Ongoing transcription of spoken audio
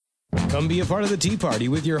Come be a part of the Tea Party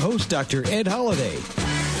with your host, Dr. Ed Holliday.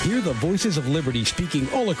 Hear the voices of liberty speaking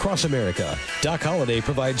all across America. Doc Holliday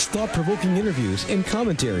provides thought-provoking interviews and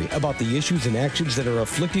commentary about the issues and actions that are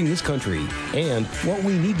afflicting this country and what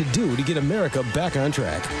we need to do to get America back on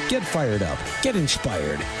track. Get fired up. Get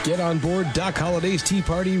inspired. Get on board Doc Holliday's Tea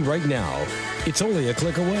Party right now. It's only a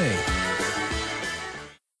click away.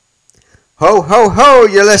 Ho, ho, ho,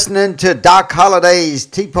 you're listening to Doc Holliday's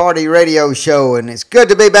Tea Party Radio Show, and it's good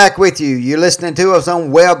to be back with you. You're listening to us on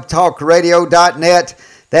webtalkradio.net.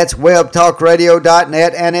 That's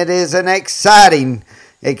webtalkradio.net, and it is an exciting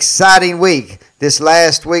week, this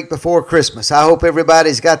last week before Christmas. I hope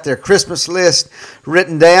everybody's got their Christmas list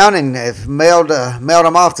written down and have mailed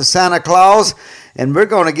them off to Santa Claus. And we're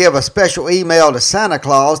going to give a special email to Santa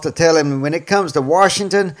Claus to tell him when it comes to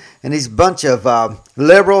Washington and these bunch of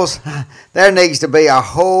liberals, there needs to be a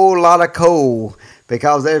whole lot of coal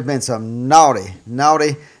because there's been some naughty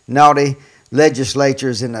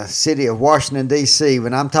legislatures in the city of Washington, D.C.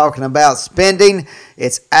 When I'm talking about spending,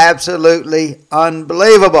 it's absolutely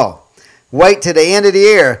unbelievable. Wait till the end of the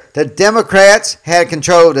year. The Democrats had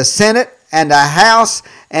control of the Senate and the House,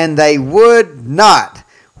 and they would not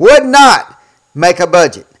make a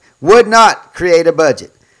budget, would not create a budget.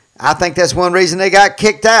 I think that's one reason they got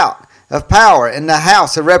kicked out of power in the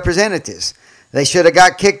House of Representatives. They should have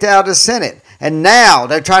got kicked out of the Senate. And now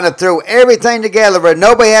they're trying to throw everything together where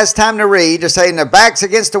nobody has time to read. They're saying their back's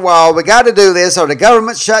against the wall. We got to do this or the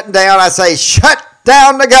government's shutting down. I say, shut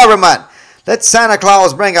down the government. Let Santa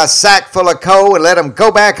Claus bring a sack full of coal and let them go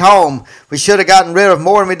back home. We should have gotten rid of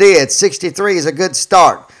more than we did. 63 is a good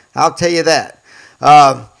start. I'll tell you that.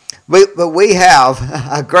 But we have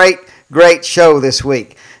a great show this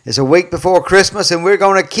week. It's a week before Christmas, and we're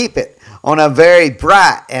going to keep it on a very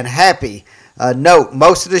bright and happy note.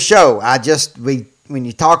 Most of the show, when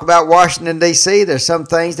you talk about Washington, D.C., there's some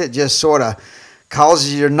things that just sort of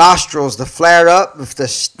causes your nostrils to flare up with the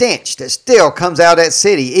stench that still comes out of that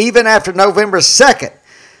city. Even after November 2nd,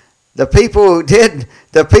 the people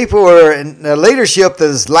who were in the leadership of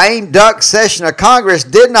this lame duck session of Congress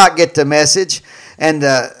did not get the message. And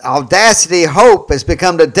the audacity of hope has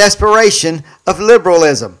become the desperation of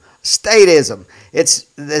liberalism, statism. It's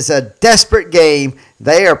a desperate game.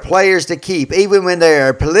 They are players to keep. Even when they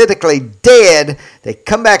are politically dead, they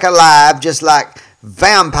come back alive just like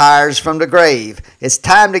vampires from the grave. It's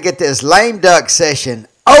time to get this lame duck session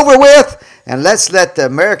over with, and let's let the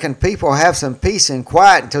American people have some peace and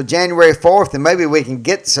quiet until January 4th, and maybe we can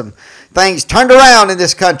get some things turned around in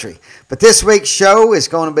this country. But this week's show is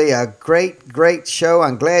going to be a great show.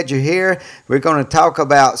 I'm glad you're here. We're going to talk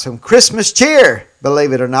about some Christmas cheer,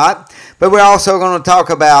 believe it or not. But we're also going to talk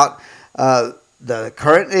about the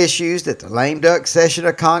current issues that the lame duck session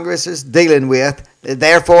of Congress is dealing with,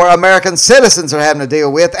 therefore American citizens are having to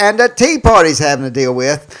deal with, and the Tea Party's having to deal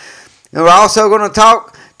with. And we're also going to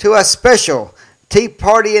talk to a special Tea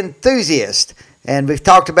Party enthusiast. And we've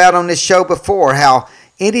talked about on this show before how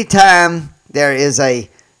anytime there is a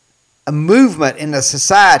movement in the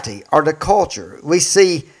society or the culture, we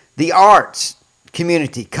see the arts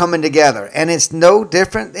community coming together. And it's no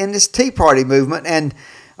different in this Tea Party movement. And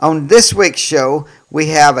on this week's show, we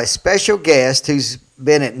have a special guest who's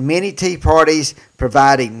been at many Tea Parties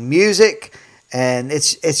providing music. And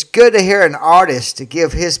it's good to hear an artist to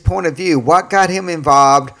give his point of view, what got him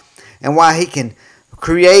involved, and why he can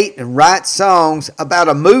create and write songs about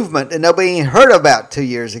a movement that nobody even heard about 2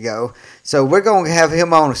 years ago. So we're going to have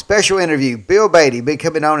him on a special interview. Bill Beatty will be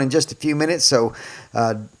coming on in just a few minutes. So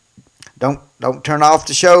don't turn off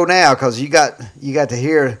the show now, because you got to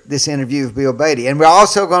hear this interview with Bill Beatty. And we're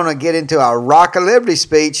also going to get into our Rock of Liberty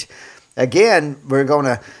speech. Again, we're going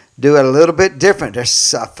to do it a little bit different.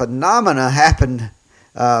 There's a phenomena happened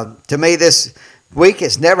to me this week.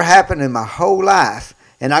 It's never happened in my whole life.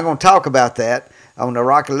 And I'm going to talk about that on the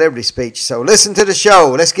Rock of Liberty speech. So listen to the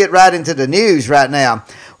show. Let's get right into the news right now.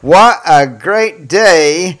 What a great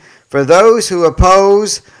day for those who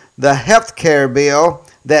oppose the health care bill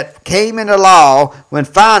that came into law when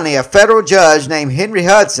finally a federal judge named Henry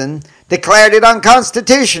Hudson declared it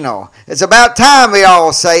unconstitutional. It's about time, we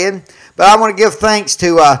all saying. But I want to give thanks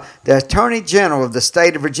to the Attorney General of the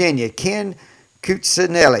state of Virginia, Ken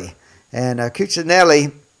Cuccinelli. And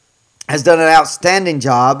Cuccinelli has done an outstanding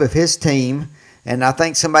job of his team. And I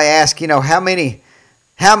think somebody asked,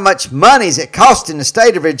 how much money is it costing the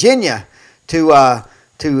state of Virginia to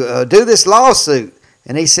do this lawsuit?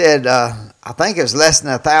 And he said, I think it was less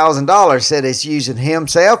than $1,000. Said it's using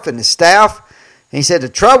himself and his staff. And he said the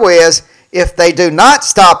trouble is, if they do not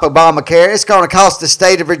stop Obamacare, it's going to cost the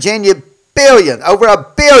state of Virginia over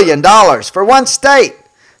 $1 billion for one state.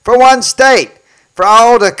 For one state. for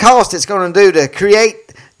all the cost it's going to do to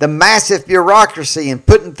create the massive bureaucracy and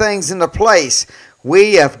putting things into place.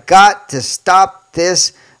 We have got to stop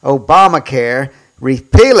this Obamacare.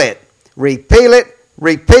 Repeal it. Repeal it.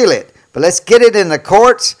 Repeal it. But let's get it in the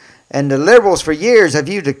courts. And the liberals for years have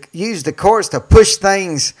used the courts to push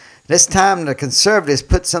things. This time the conservatives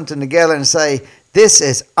put something together and say, this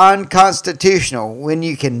is unconstitutional. When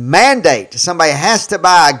you can mandate somebody has to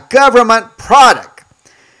buy a government product.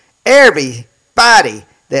 Everybody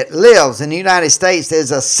that lives in the United States, that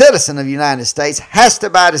is a citizen of the United States, has to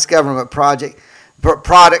buy this government product.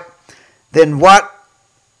 Then what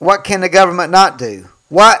can the government not do?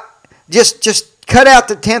 What? Just cut out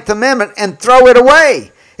the 10th Amendment and throw it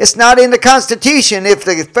away. It's not in the Constitution. If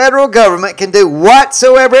the federal government can do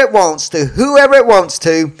whatsoever it wants to, whoever it wants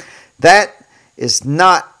to, that is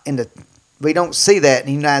not in the... We don't see that in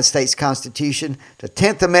the United States Constitution. The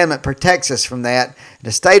 10th Amendment protects us from that.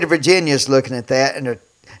 The state of Virginia is looking at that, and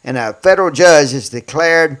a federal judge has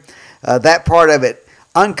declared that part of it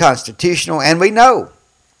unconstitutional. And we know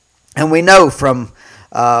from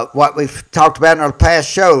what we've talked about in our past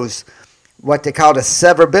shows, what they call the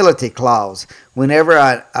severability clause. Whenever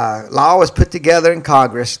a law is put together in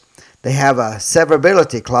Congress, they have a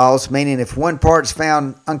severability clause, meaning if one part is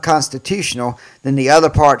found unconstitutional, then the other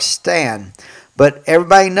parts stand. But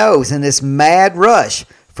everybody knows in this mad rush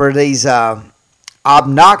for these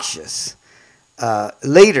obnoxious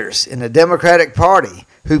leaders in the Democratic Party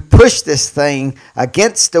who pushed this thing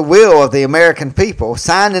against the will of the American people,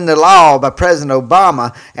 signed into law by President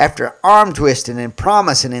Obama after arm twisting and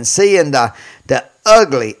promising and seeing the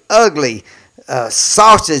ugly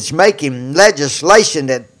sausage-making legislation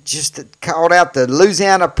that just called out the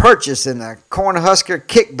Louisiana Purchase and the Cornhusker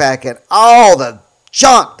kickback and all the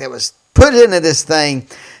junk that was put into this thing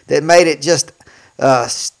that made it just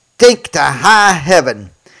stink to high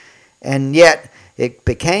heaven. And yet it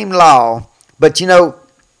became law. But you know,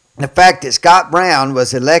 the fact that Scott Brown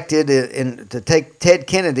was elected to take Ted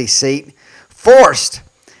Kennedy's seat forced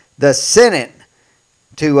the Senate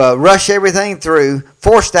to rush everything through,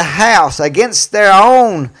 forced the House against their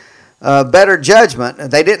own better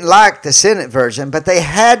judgment. They didn't like the Senate version, but they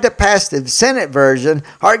had to pass the Senate version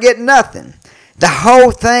or get nothing. The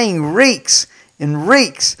whole thing reeks and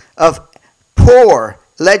reeks of poor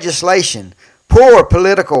legislation, poor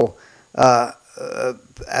political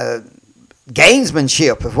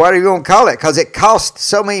gamesmanship, if whatever you want to call it, because it cost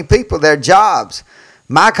so many people their jobs.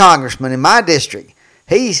 My congressman in my district,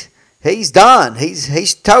 he's done.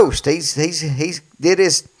 He's toast. He's did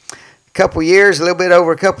his couple years, a little bit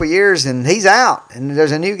over a couple years, and he's out. And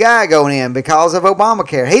there's a new guy going in because of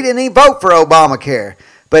Obamacare. He didn't even vote for Obamacare,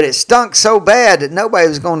 but it stunk so bad that nobody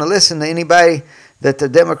was going to listen to anybody that the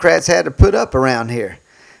Democrats had to put up around here.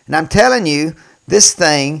 And I'm telling you, this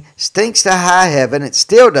thing stinks to high heaven. It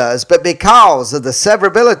still does, but because of the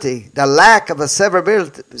severability, the lack of a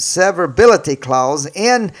severability clause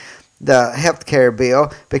in the health care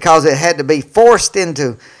bill, because it had to be forced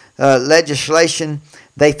into legislation,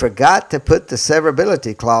 they forgot to put the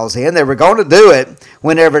severability clause in. They were going to do it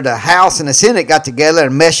whenever the House and the Senate got together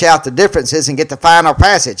and mesh out the differences and get the final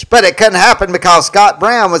passage. But it couldn't happen because Scott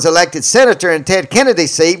Brown was elected senator in Ted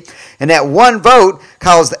Kennedy's seat, and that one vote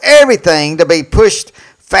caused everything to be pushed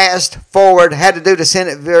fast forward, had to do the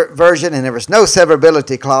Senate version, and there was no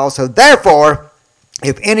severability clause. So therefore,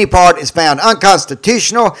 if any part is found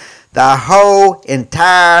unconstitutional, the whole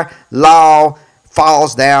entire law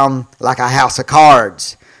falls down like a house of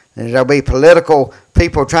cards. And there'll be political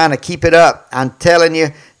people trying to keep it up. I'm telling you,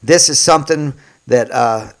 this is something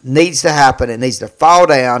that needs to happen. It needs to fall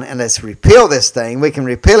down, and let's repeal this thing. We can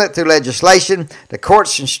repeal it through legislation. The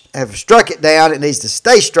courts have struck it down. It needs to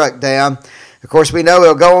stay struck down. Of course, we know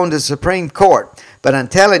it'll go on to the Supreme Court. But I'm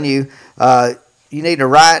telling you, you need to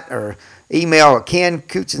write or email Ken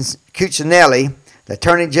Cuccinelli, the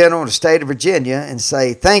Attorney General of the state of Virginia, and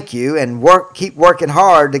say thank you and keep working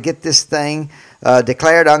hard to get this thing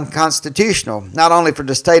declared unconstitutional, not only for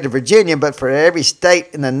the state of Virginia, but for every state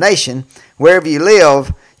in the nation. Wherever you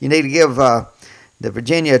live, you need to give the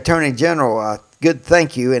Virginia Attorney General a good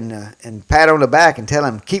thank you and pat on the back and tell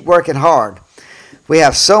him keep working hard. We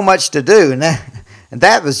have so much to do, and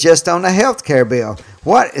that was just on the health care bill.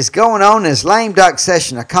 What is going on in this lame duck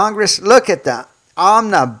session of Congress? Look at the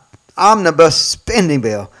omnibus spending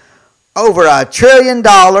bill. Over $1 trillion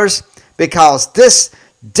because this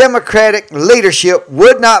Democratic leadership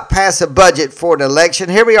would not pass a budget for the election.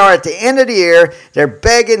 Here we are at the end of the year. They're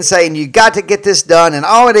begging, saying, you got to get this done. And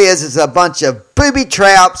all it is a bunch of booby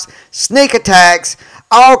traps, sneak attacks,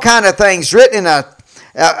 all kind of things written in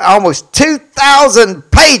almost 2,000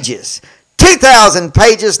 pages. 2,000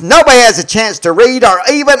 pages nobody has a chance to read or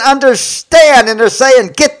even understand, and they're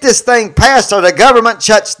saying, get this thing passed or the government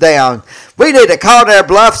shuts down. We need to call their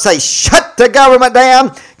bluff, say, shut the government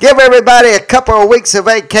down, give everybody a couple of weeks of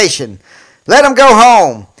vacation. Let them go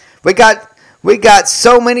home. We got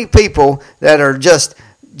so many people that are just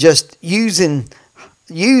using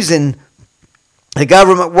the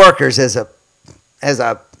government workers as a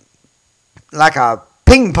like a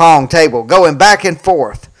ping pong table going back and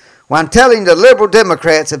forth. Well, I'm telling you, the liberal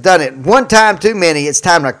Democrats have done it one time too many. It's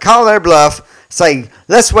time to call their bluff, say,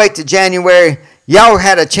 let's wait to January. Y'all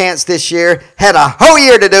had a chance this year, had a whole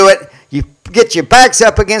year to do it. You get your backs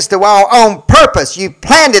up against the wall on purpose. You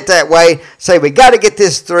planned it that way. Say, we got to get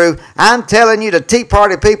this through. I'm telling you, the Tea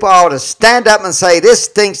Party people ought to stand up and say, this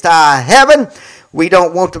stinks to high heaven. We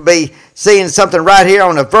don't want to be seeing something right here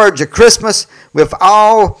on the verge of Christmas with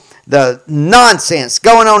all the nonsense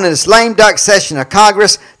going on in this lame duck session of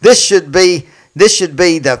Congress. This should be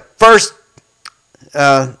the first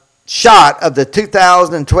shot of the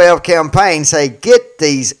 2012 campaign. Say, get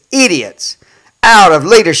these idiots out of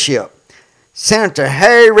leadership. Senator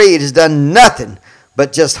Harry Reid has done nothing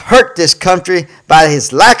but just hurt this country by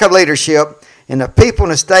his lack of leadership. And the people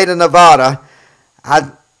in the state of Nevada,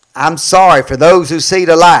 I'm sorry for those who see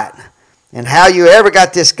the light. And how you ever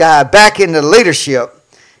got this guy back into leadership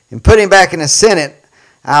and put him back in the Senate,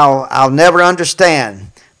 I'll never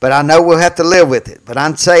understand. But I know we'll have to live with it. But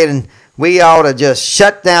I'm saying we ought to just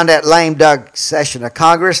shut down that lame duck session of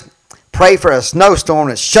Congress, pray for a snowstorm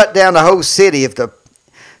to shut down the whole city if the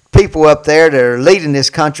people up there that are leading this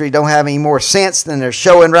country don't have any more sense than they're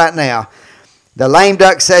showing right now. The lame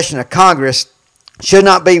duck session of Congress should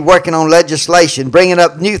not be working on legislation, bringing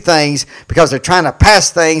up new things because they're trying to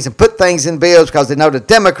pass things and put things in bills because they know the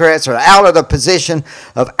Democrats are out of the position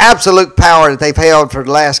of absolute power that they've held for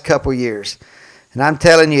the last couple years. And I'm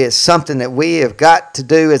telling you, it's something that we have got to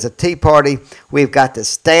do as a Tea Party. We've got to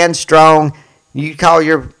stand strong. You call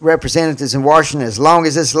your representatives in Washington. As long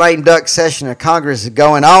as this lame duck session of Congress is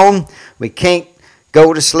going on, we can't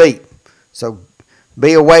go to sleep. So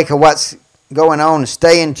be awake of what's going on and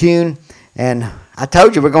stay in tune. And I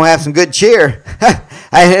told you we're going to have some good cheer.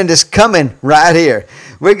 And it's coming right here.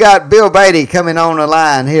 We got Bill Beatty coming on the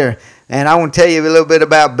line here. And I want to tell you a little bit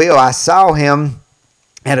about Bill. I saw him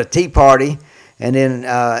at a Tea Party and then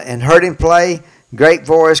and heard him play. Great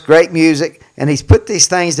voice, great music. And he's put these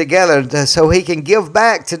things together so he can give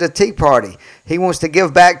back to the Tea Party. He wants to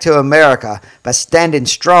give back to America by standing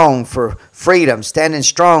strong for freedom, standing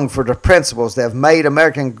strong for the principles that have made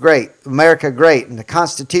America great, and the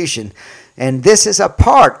Constitution. And this is a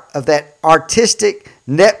part of that artistic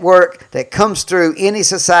network that comes through any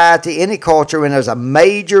society, any culture, when there's a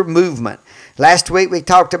major movement. Last week we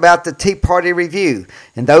talked about the Tea Party Review.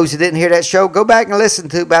 And those who didn't hear that show, go back and listen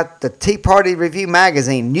to about the Tea Party Review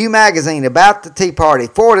magazine, new magazine about the Tea Party,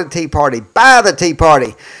 for the Tea Party, by the Tea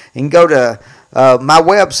Party. And go to my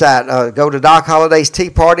website, go to Doc Holliday's Tea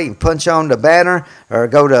Party and punch on the banner, or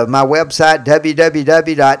go to my website,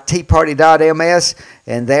 www.teaparty.ms,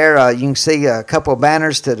 and there you can see a couple of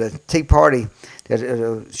banners to the Tea Party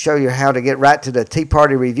that'll show you how to get right to the Tea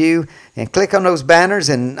Party Review, and click on those banners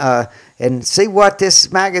and see what this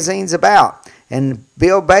magazine's about. And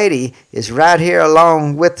Bill Beatty is right here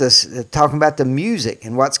along with us talking about the music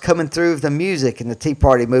and what's coming through the music in the Tea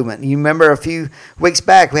Party movement. You remember a few weeks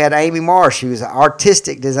back we had Amy Marsh, who was an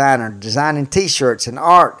artistic designer, designing T-shirts and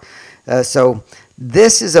art. So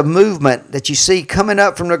this is a movement that you see coming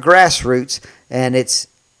up from the grassroots, and it's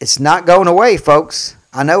not going away, folks.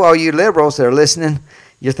 I know all you liberals that are listening,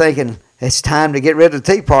 you're thinking, it's time to get rid of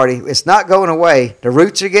the Tea Party. It's not going away. The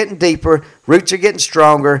roots are getting deeper. Roots are getting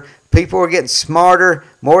stronger. People are getting smarter,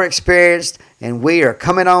 more experienced, and we are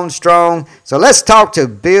coming on strong. So let's talk to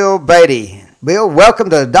Bill Beatty. Bill, welcome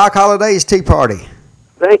to Doc Holliday's Tea Party.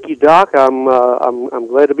 Thank you, Doc. I'm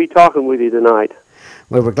glad to be talking with you tonight.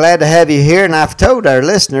 Well, we're glad to have you here, and I've told our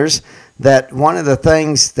listeners that one of the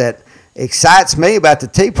things that excites me about the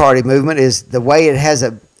Tea Party movement is the way it has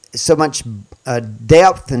so much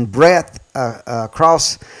depth and breadth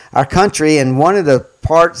across our country. And one of the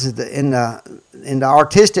parts in the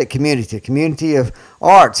artistic community, the community of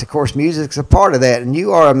arts, of course, music's a part of that. And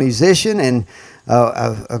you are a musician and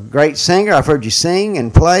a great singer. I've heard you sing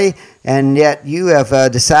and play, and yet you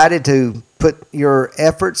have decided to put your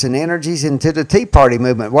efforts and energies into the Tea Party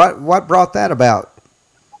movement. What brought that about?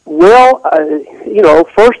 Well,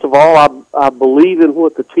 first of all, I believe in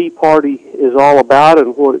what the Tea Party is all about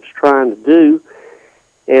and what it's trying to do.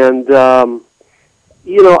 And, I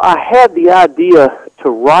had the idea to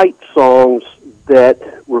write songs that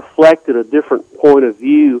reflected a different point of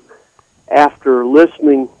view after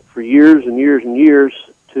listening for years and years and years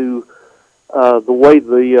to the way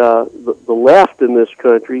the left in this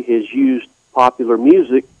country has used popular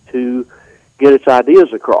music to get its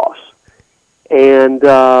ideas across. And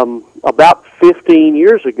about 15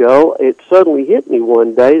 years ago, it suddenly hit me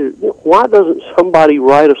one day, why doesn't somebody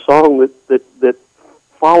write a song that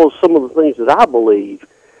follows some of the things that I believe?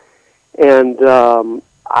 And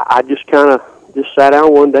I just kind of just sat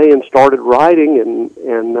down one day and started writing,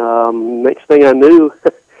 and next thing I knew,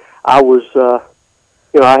 I was,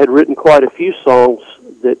 I had written quite a few songs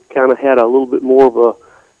that kind of had a little bit more of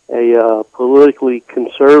a politically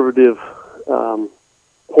conservative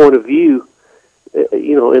point of view,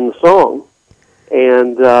 in the song.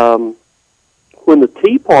 And when the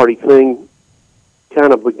Tea Party thing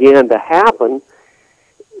kind of began to happen,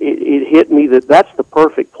 it hit me that that's the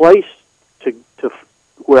perfect place to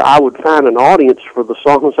where I would find an audience for the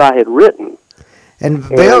songs I had written. And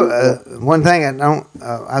Bill, one thing I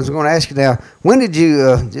was going to ask you now. When did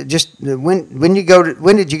you when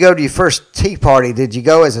did you go to your first Tea Party? Did you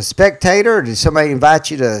go as a spectator, or did somebody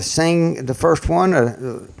invite you to sing the first one?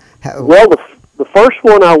 Well, the first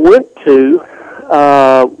one I went to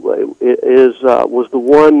was the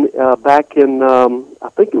one back in I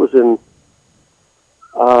think it was in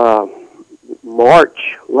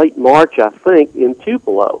late March, I think, in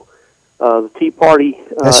Tupelo. The Tea Party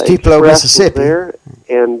that's Tupelo, Mississippi. There.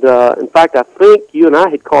 And in fact, I think you and I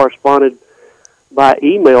had corresponded by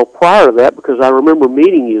email prior to that, because I remember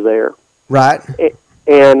meeting you there. Right.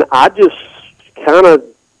 And I just kind of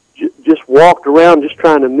just walked around just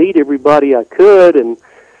trying to meet everybody I could, and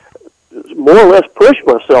more or less push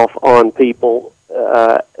myself on people,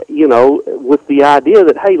 with the idea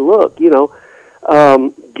that, hey, look,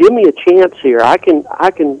 give me a chance here. I can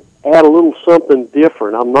add a little something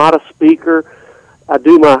different. I'm not a speaker. I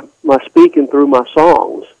do my speaking through my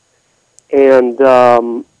songs. And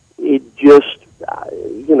it just,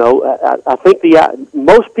 I think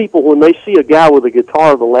most people, when they see a guy with a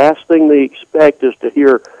guitar, the last thing they expect is to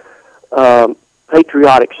hear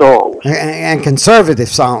patriotic songs. And conservative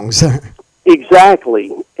songs.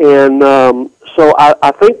 Exactly. And so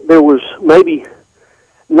I think there was maybe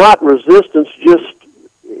not resistance, just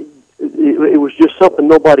it was just something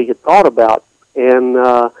nobody had thought about. And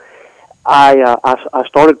I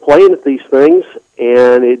started playing at these things,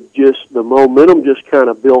 and the momentum just kind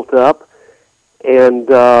of built up. And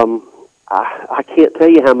I can't tell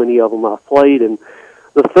you how many of them I've played. And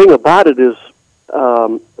the thing about it is,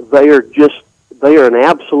 they are an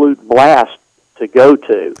absolute blast to go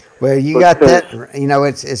to. Well, you got that.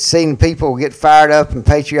 It's seeing people get fired up and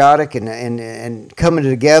patriotic and coming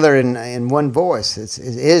together in one voice. It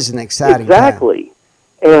is an exciting exactly,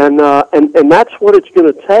 time. And that's what it's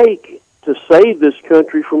going to take to save this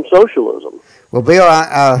country from socialism. Well, Bill,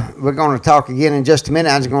 we're going to talk again in just a minute.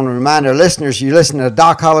 I was going to remind our listeners, you're listening to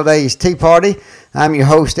Doc Holliday's Tea Party. I'm your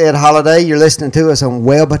host, Ed Holliday. You're listening to us on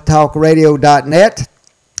webtalkradio.net.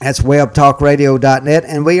 That's webtalkradio.net,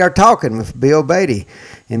 and we are talking with Bill Beatty.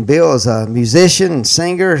 And Bill is a musician,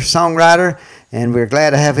 singer, songwriter, and we're glad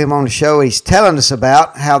to have him on the show. He's telling us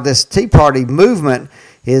about how this Tea Party movement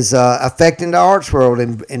is affecting the arts world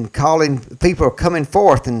and calling people coming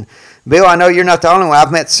forth. And Bill, I know you're not the only one.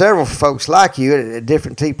 I've met several folks like you at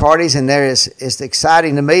different Tea Parties, and it's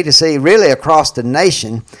exciting to me to see really across the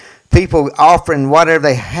nation people offering whatever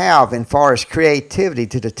they have as far as creativity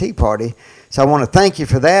to the Tea Party. So I want to thank you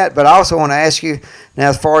for that, but I also want to ask you now,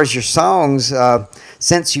 as far as your songs,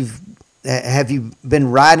 since have you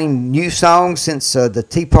been writing new songs since the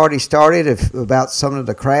Tea Party started about some of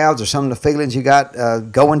the crowds or some of the feelings you got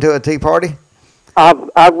going to a Tea Party?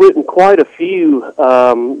 I've written quite a few,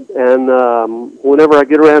 and whenever I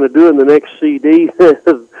get around to doing the next CD,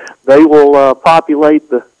 they will populate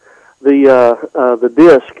the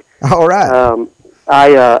disc. All right.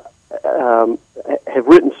 I have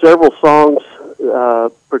written several songs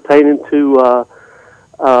pertaining to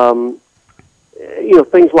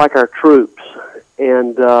things like our troops,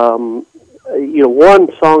 and one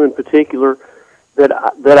song in particular that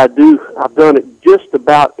I've done at just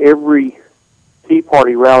about every Tea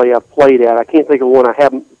Party rally I've played at. I can't think of one I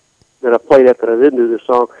played at that I didn't do this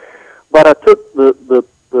song, but I took the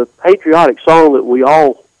patriotic song that we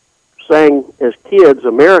all sang as kids,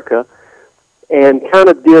 America, and kind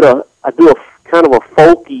of do a kind of a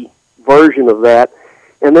folky version of that,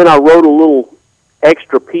 and then I wrote a little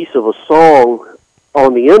extra piece of a song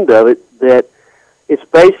on the end of it that it's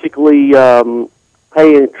basically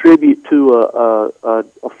paying tribute to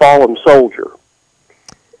a fallen soldier.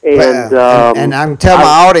 And and I can tell my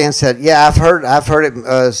audience that I've heard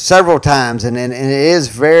it several times, and it is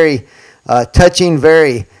very touching,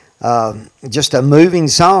 very just a moving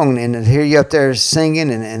song, and to hear you up there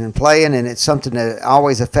singing and playing, and it's something that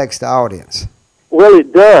always affects the audience. Well,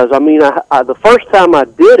 it does. I mean, the first time I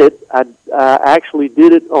did it, I actually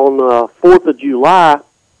did it on 4th of July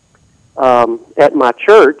at my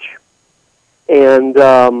church, and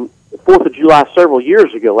 4th of July several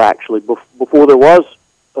years ago, actually, before there was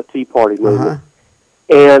a Tea Party movement.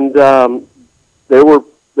 And there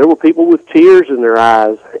were people with tears in their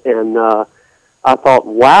eyes, and I thought,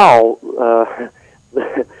 wow,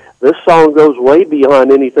 this song goes way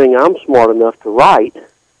beyond anything I'm smart enough to write.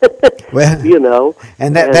 Well, you know,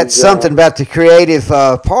 and that's something about the creative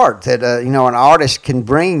part that an artist can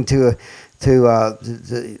bring to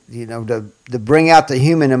bring out the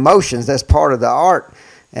human emotions. That's part of the art,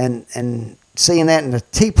 and seeing that in the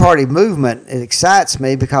Tea Party movement, it excites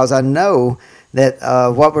me because I know that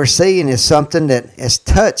what we're seeing is something that has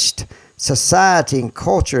touched society and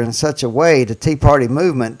culture in such a way, the Tea Party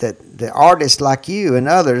movement, that the artists like you and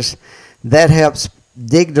others, that helps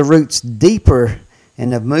dig the roots deeper,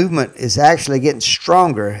 and the movement is actually getting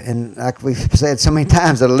stronger. And like we've said so many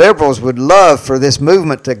times, the liberals would love for this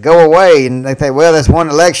movement to go away, and they think, well, that's one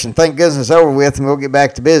election, thank goodness it's over with, and we'll get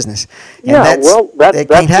back to business. And yeah,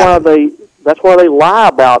 that's why they lie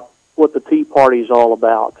about what the Tea Party is all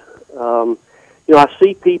about. I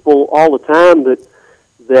see people all the time that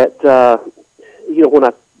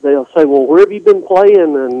when they'll say, well, where have you been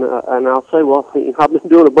playing? And I'll say, well, I've been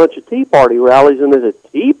doing a bunch of Tea Party rallies. And there's a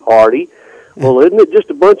Tea Party? Well, isn't it just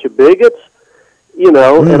a bunch of bigots? And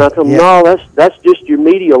I tell them, no, that's just your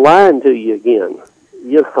media lying to you again.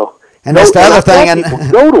 And that's the other thing.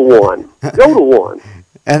 Go to one. Go to one.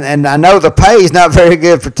 And I know the pay is not very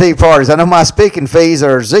good for Tea Parties. I know my speaking fees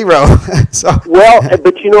are zero. So. Well,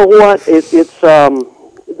 but you know what?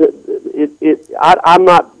 I'm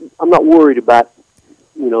not worried about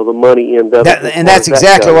the money end of it. And that's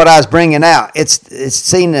exactly what I was bringing out. It's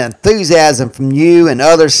seeing the enthusiasm from you and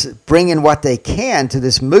others bringing what they can to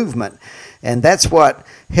this movement, and that's what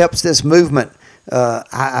helps this movement.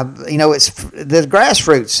 It's the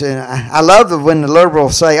grassroots, and I love when the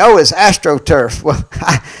liberals say, "Oh, it's AstroTurf." Well,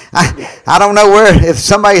 I don't know if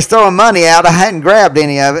somebody's throwing money out. I hadn't grabbed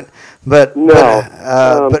any of it, but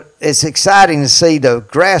it's exciting to see the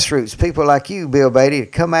grassroots people like you, Bill Beatty,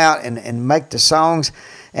 come out and make the songs.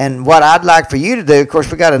 And what I'd like for you to do, of course,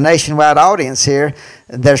 we got a nationwide audience here.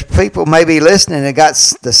 There's people maybe listening that got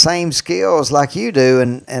the same skills like you do.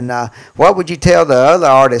 And what would you tell the other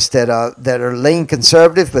artists that are lean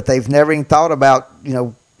conservative, but they've never even thought about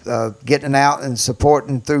getting out and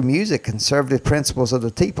supporting through music conservative principles of the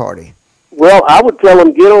Tea Party? Well, I would tell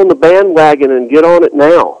them, get on the bandwagon and get on it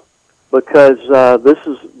now, because this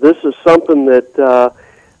is something that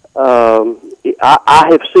I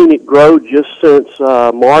have seen it grow just since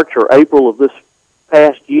March or April of this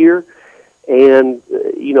past year, and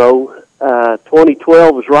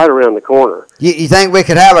 2012 is right around the corner. You think we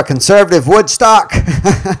could have a conservative Woodstock?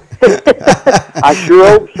 I sure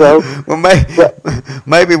hope so. Well,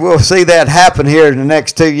 maybe we'll see that happen here in the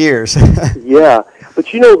next 2 years. Yeah, but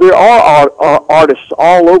there are artists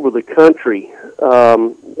all over the country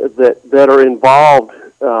that are involved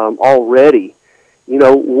already.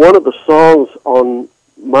 One of the songs on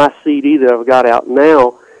my CD that I've got out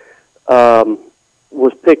now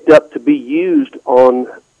was picked up to be used on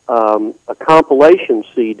a compilation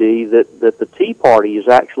CD that the Tea Party is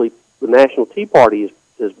actually, the National Tea Party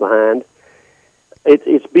is behind.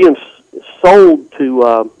 It's being sold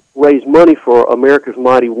to raise money for America's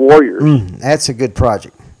Mighty Warriors. That's a good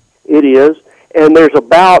project. It is, and there's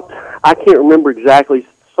about, I can't remember exactly,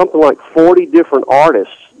 something like 40 different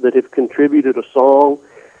artists that have contributed a song.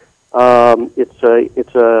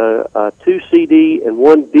 It's a 2 CD and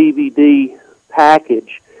 1 DVD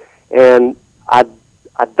package, and I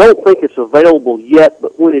don't think it's available yet.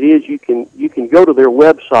 But when it is, you can go to their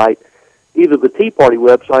website, either the Tea Party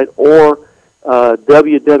website or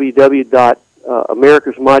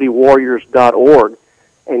www.americasmightywarriors.org,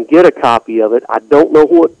 and get a copy of it. I don't know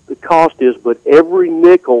what the cost is, but every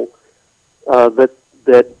nickel that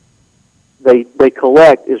they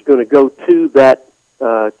collect is going to go to that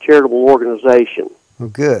charitable organization. Well,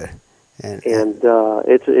 good. And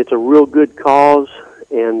it's a real good cause,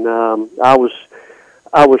 and I was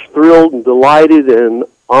thrilled and delighted and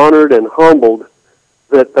honored and humbled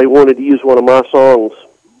that they wanted to use one of my songs.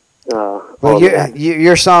 Well,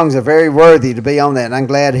 your songs are very worthy to be on that, and I'm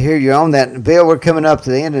glad to hear you on that. And Bill, we're coming up to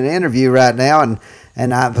the end of the interview right now, and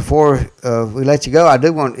before we let you go, I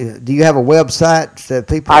do want. Do you have a website that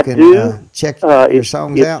people can check your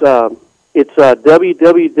songs out? It's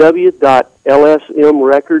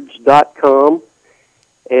www.lsmrecords.com,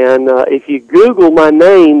 And if you Google my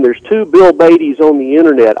name, there's 2 Bill Beatties on the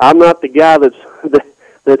internet. I'm not the guy that's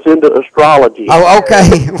into astrology. Oh,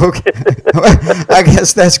 okay. I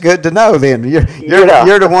guess that's good to know then. You're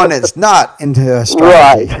the one that's not into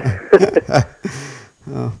astrology. Right.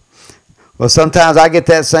 Well, sometimes I get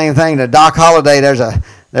that same thing. The Doc Holliday, there's a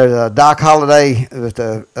Doc Holliday with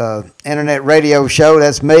the internet radio show.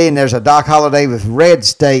 That's me, and there's a Doc Holliday with Red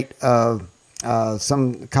State, some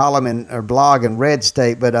column or blog in Red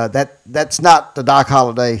State, but that's not the Doc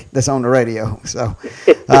Holliday that's on the radio. So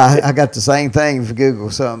I got the same thing for Google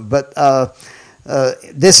something. But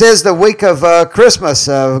this is the week of Christmas.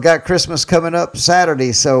 We've got Christmas coming up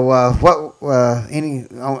Saturday. So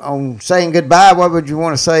on saying goodbye, what would you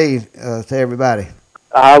want to say to everybody?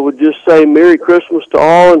 I would just say Merry Christmas to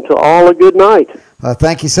all, and to all a good night.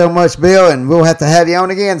 Thank you so much, Bill, and we'll have to have you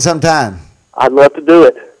on again sometime. I'd love to do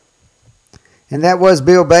it. And that was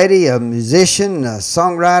Bill Beatty, a musician, a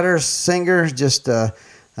songwriter, singer, just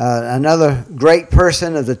another great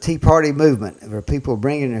person of the Tea Party movement, where people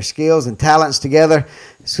bringing their skills and talents together.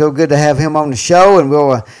 It's so good to have him on the show, and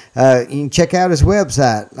we'll you can check out his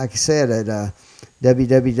website, like I said, at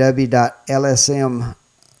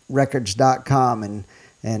www.lsmrecords.com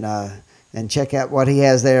and check out what he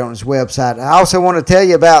has there on his website. I also want to tell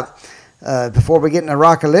you about, before we get in the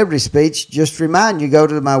Rock of Liberty speech, just remind you, go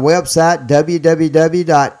to my website,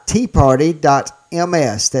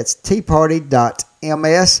 www.teaparty.ms. That's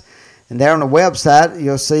teaparty.ms. And there on the website,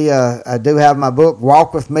 you'll see I do have my book,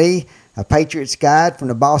 Walk With Me, A Patriot's Guide from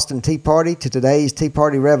the Boston Tea Party to Today's Tea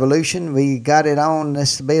Party Revolution. We got it on,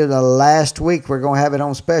 this will be the last week. We're going to have it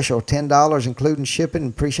on special, $10 including shipping.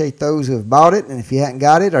 Appreciate those who have bought it. And if you haven't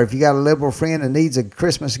got it, or if you got a liberal friend that needs a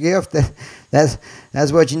Christmas gift, that's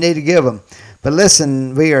what you need to give them. But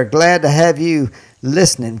listen, we are glad to have you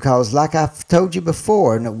listening, because like I've told you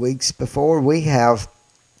before, in the weeks before, we have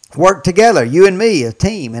worked together, you and me, a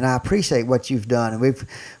team, and I appreciate what you've done. And we've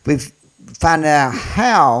found out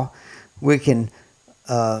how we can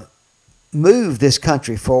move this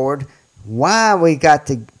country forward, why we got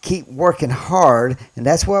to keep working hard, and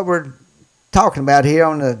that's what we're talking about here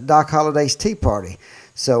on the Doc Holliday's Tea Party.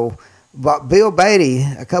 So what Bill Beatty,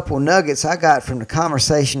 a couple of nuggets I got from the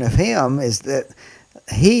conversation of him is that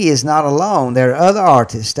he is not alone. There are other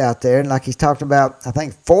artists out there, and like he's talked about, I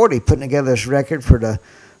think 40 putting together this record for the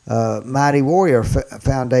Mighty Warrior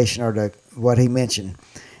Foundation, or what he mentioned.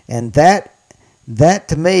 And that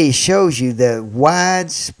to me shows you the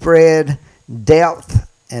widespread depth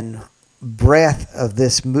and breadth of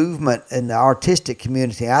this movement in the artistic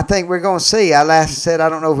community. I think we're going to see, I last said I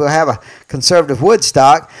don't know if we'll have a conservative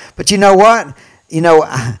Woodstock, but you know what?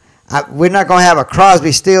 We're not going to have a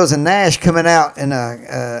Crosby, Stills, and Nash coming out in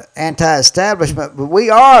a anti-establishment, but we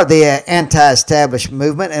are the anti-establishment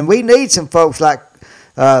movement, and we need some folks like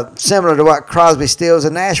similar to what Crosby, Stills,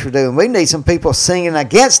 and Nash were doing. We need some people singing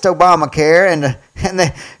against Obamacare,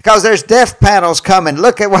 because there's death panels coming.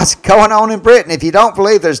 Look at what's going on in Britain. If you don't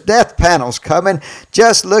believe there's death panels coming,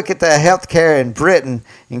 just look at the health care in Britain,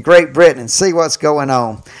 in Great Britain, and see what's going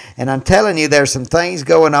on. And I'm telling you, there's some things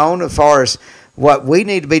going on as far as what we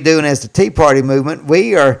need to be doing as the Tea Party movement.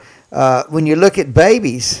 We are, when you look at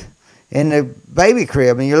babies in the baby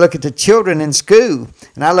crib, and you look at the children in school,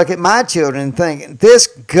 and I look at my children and think, this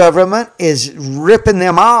government is ripping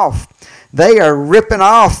them off. They are ripping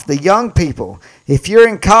off the young people. If you're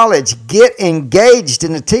in college, get engaged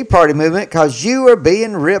in the Tea Party movement, because you are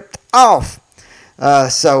being ripped off.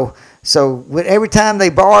 So every time they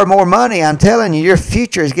borrow more money, I'm telling you, your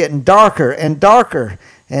future is getting darker and darker.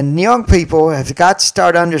 And young people have got to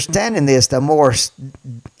start understanding this. The more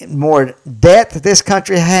debt that this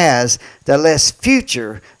country has, the less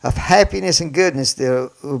future of happiness and goodness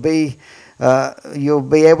you'll be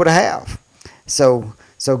able to have. So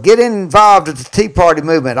get involved with the Tea Party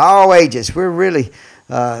movement, all ages. We're really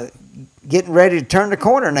getting ready to turn the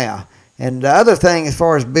corner now. And the other thing, as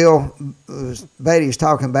far as Bill Beatty was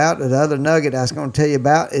talking about, the other nugget I was going to tell you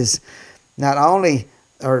about is not only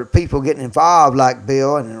are people getting involved like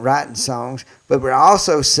Bill and writing songs, but we're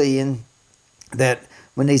also seeing that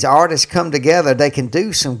when these artists come together, they can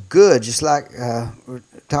do some good, just like we're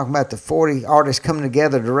talking about the 40 artists coming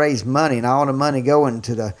together to raise money, and all the money going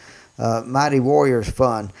to the Mighty Warriors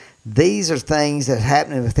Fund. These are things that are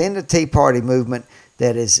happening within the Tea Party movement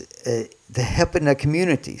that is helping the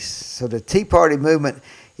communities. So the Tea Party movement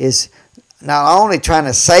is not only trying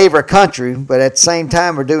to save our country, but at the same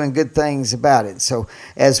time we're doing good things about it. So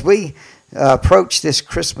as we approach this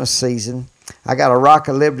Christmas season, I got a Rock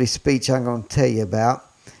of Liberty speech I'm going to tell you about.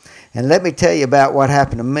 And let me tell you about what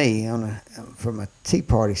happened to me from a Tea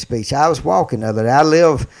Party speech. I was walking the other day. I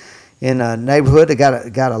live in a neighborhood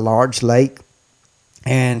that got a large lake,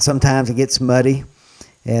 and sometimes it gets muddy.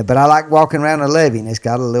 But I like walking around the levee, and it's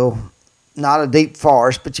got a little, not a deep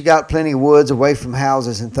forest, but you got plenty of woods away from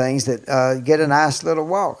houses and things that get a nice little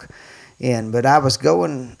walk in. But I was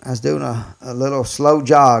doing a little slow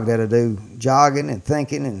jog that I do, jogging and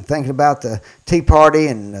thinking about the Tea Party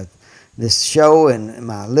and this show and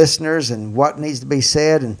my listeners and what needs to be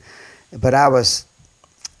said. But I was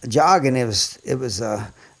jogging. It was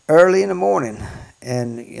early in the morning,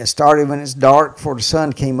 and it started when it's dark before the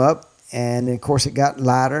sun came up, and of course it got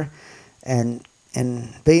lighter, and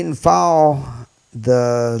being fall,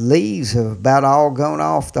 the leaves have about all gone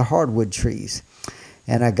off the hardwood trees.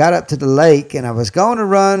 And I got up to the lake, and I was going to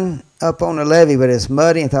run up on the levee, but it's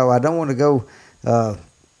muddy, and thought, well, I don't want to go.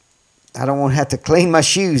 I don't want to have to clean my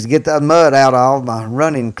shoes to get the mud out of all my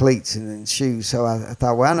running cleats and shoes. So I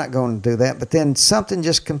thought, well, I'm not going to do that. But then something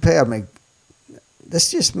just compelled me.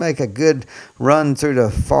 Let's just make a good run through the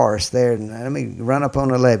forest there, and let me run up on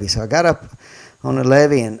the levee. So I got up on the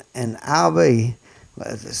levee, and I'll be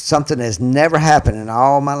something that's never happened in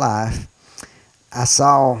all my life. I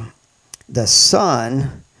saw the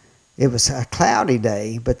sun. It was a cloudy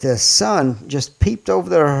day, but the sun just peeped over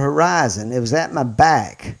the horizon. It was at my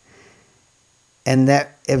back, and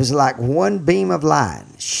that it was like one beam of light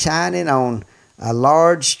shining on a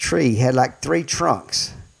large tree. It had like 3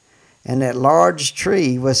 trunks, and that large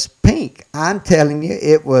tree was pink. I'm telling you,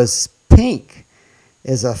 it was pink.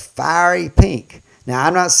 It's a fiery pink. Now,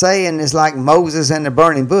 I'm not saying it's like Moses and the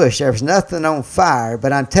burning bush. There was nothing on fire,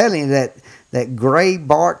 but I'm telling you that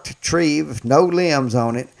gray-barked tree with no limbs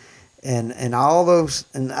on it, and all those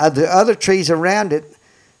and other trees around it,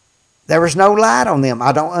 there was no light on them.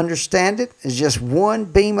 I don't understand it. It's just one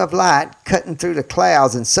beam of light cutting through the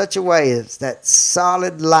clouds in such a way as that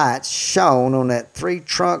solid light shone on that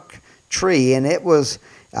 3-trunk tree, and it was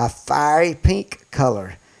a fiery pink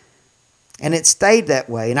color. And it stayed that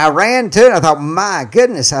way. And I ran to it. I thought, my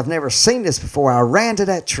goodness, I've never seen this before. I ran to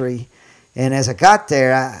that tree, and as I got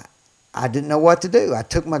there, I didn't know what to do. I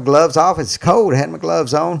took my gloves off. It's cold. I had my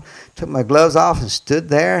gloves on. Took my gloves off and stood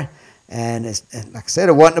there. And like I said,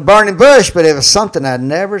 it wasn't a burning bush, but it was something I'd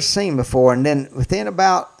never seen before. And then within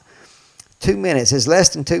about 2 minutes, it's less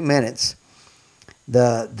than 2 minutes,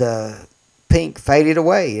 the pink faded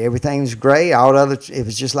away. Everything was gray. It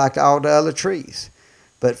was just like all the other trees.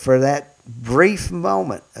 But for that brief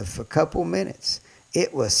moment of a couple minutes,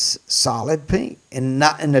 it was solid pink. And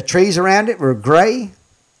the trees around it were gray.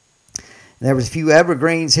 There was a few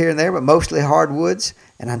evergreens here and there, but mostly hardwoods.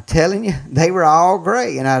 And I'm telling you, they were all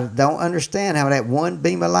gray. And I don't understand how that one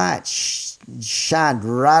beam of light shined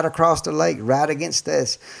right across the lake, right against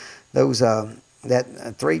that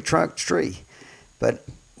 3-trunk tree. But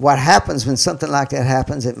what happens when something like that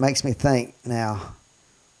happens, it makes me think, now,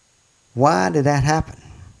 why did that happen?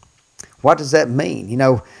 What does that mean? You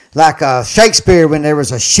know, like Shakespeare, when there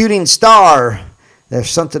was a shooting star, there's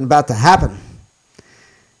something about to happen.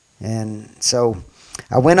 And so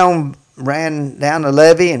I ran down the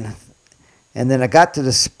levee, and then I got to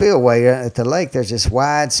the spillway at the lake. There's this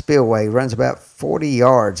wide spillway. It runs about 40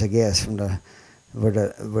 yards, I guess, from where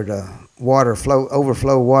the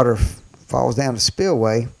overflow water falls down the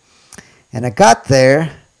spillway. And I got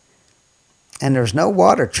there, and there's no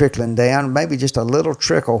water trickling down, maybe just a little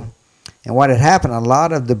trickle. And what had happened, a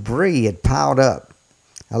lot of debris had piled up.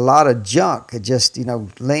 A lot of junk had just,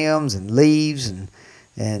 limbs and leaves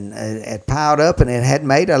and it had piled up, and it had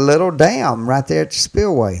made a little dam right there at the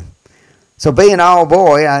spillway. So being all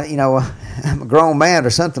boy, I'm a grown man.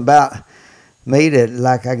 There's something about me that,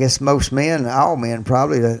 like I guess most men, all men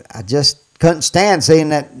probably, that I just couldn't stand seeing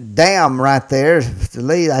that dam right there.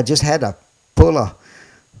 I just had to pull a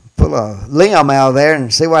limb out of there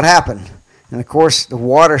and see what happened. And of course, the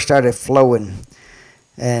water started flowing,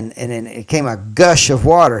 and then it came a gush of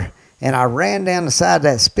water. And I ran down the side of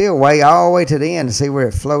that spillway all the way to the end to see where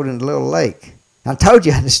it flowed in the little lake. I told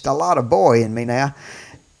you, there's a lot of boy in me now.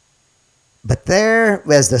 But there,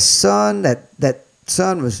 as the sun, that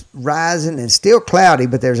sun was rising and still cloudy,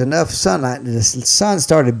 but there's enough sunlight. The sun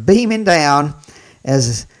started beaming down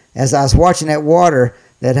as I was watching that water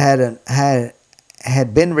that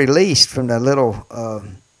had been released from the little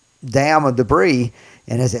dam of debris.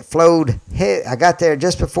 And as it flowed, I got there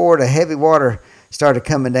just before the heavy water started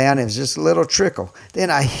coming down. It was just a little trickle. Then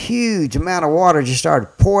a huge amount of water just started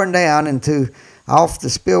pouring down off the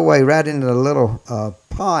spillway right into the little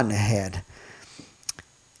pond they had.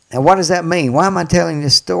 Now, what does that mean? Why am I telling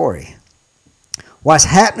this story? What's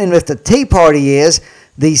happening with the Tea Party is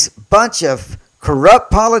these bunch of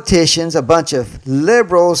corrupt politicians, a bunch of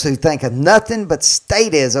liberals who think of nothing but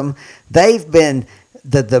statism. They've been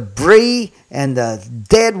the debris and the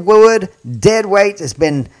dead wood, dead weight has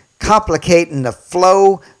been complicating the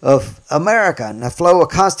flow of America and the flow of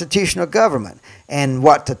constitutional government. And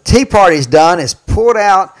what the Tea Party's done is pulled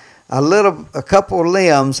out a couple of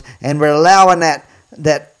limbs, and we're allowing that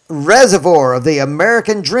reservoir of the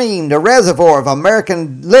American dream, the reservoir of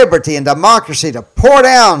American liberty and democracy to pour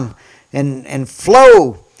down and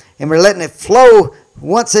flow. And we're letting it flow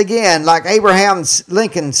once again, like Abraham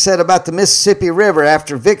Lincoln said about the Mississippi River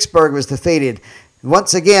after Vicksburg was defeated.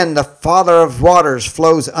 Once again, the Father of waters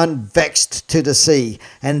flows unvexed to the sea.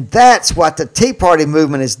 And that's what the Tea Party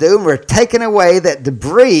movement is doing. We're taking away that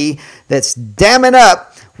debris that's damming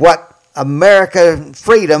up what American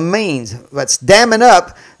freedom means. What's damming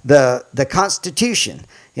up the Constitution.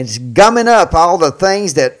 It's gumming up all the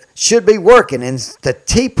things that should be working. And the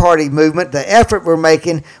Tea Party movement, the effort we're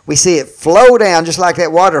making, we see it flow down, just like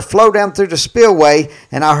that water flow down through the spillway.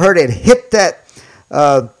 And I heard it hit that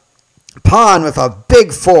pond with a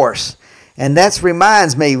big force. And that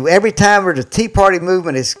reminds me, every time the Tea Party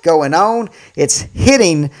movement is going on, it's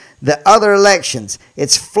hitting the other elections.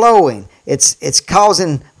 It's flowing. It's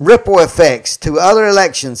causing ripple effects to other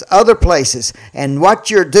elections, other places. And what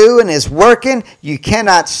you're doing is working. You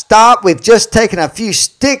cannot stop. We've just taken a few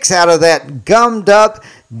sticks out of that gummed up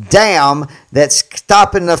dam that's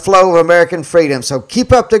stopping the flow of American freedom. So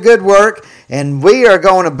keep up the good work. And we are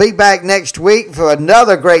going to be back next week for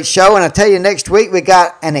another great show. And I tell you, next week we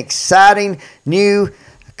got an exciting new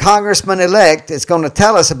congressman-elect that's going to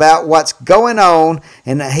tell us about what's going on.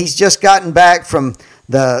 And he's just gotten back from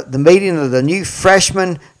the meeting of the new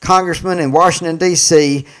freshman congressman in Washington,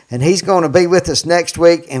 D.C., and he's going to be with us next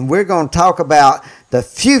week, and we're going to talk about the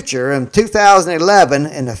future in 2011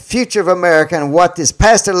 and the future of America and what this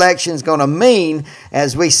past election is going to mean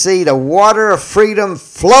as we see the water of freedom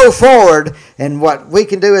flow forward and what we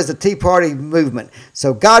can do as the Tea Party movement.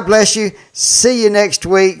 So God bless you. See you next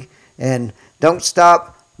week, and don't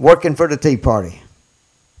stop working for the Tea Party.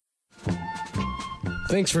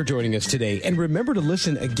 Thanks for joining us today, and remember to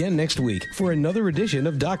listen again next week for another edition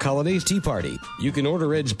of Doc Holliday's Tea Party. You can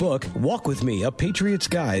order Ed's book, Walk With Me, A Patriot's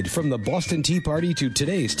Guide from the Boston Tea Party to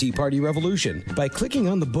today's Tea Party Revolution by clicking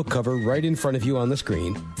on the book cover right in front of you on the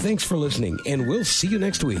screen. Thanks for listening, and we'll see you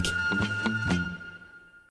next week.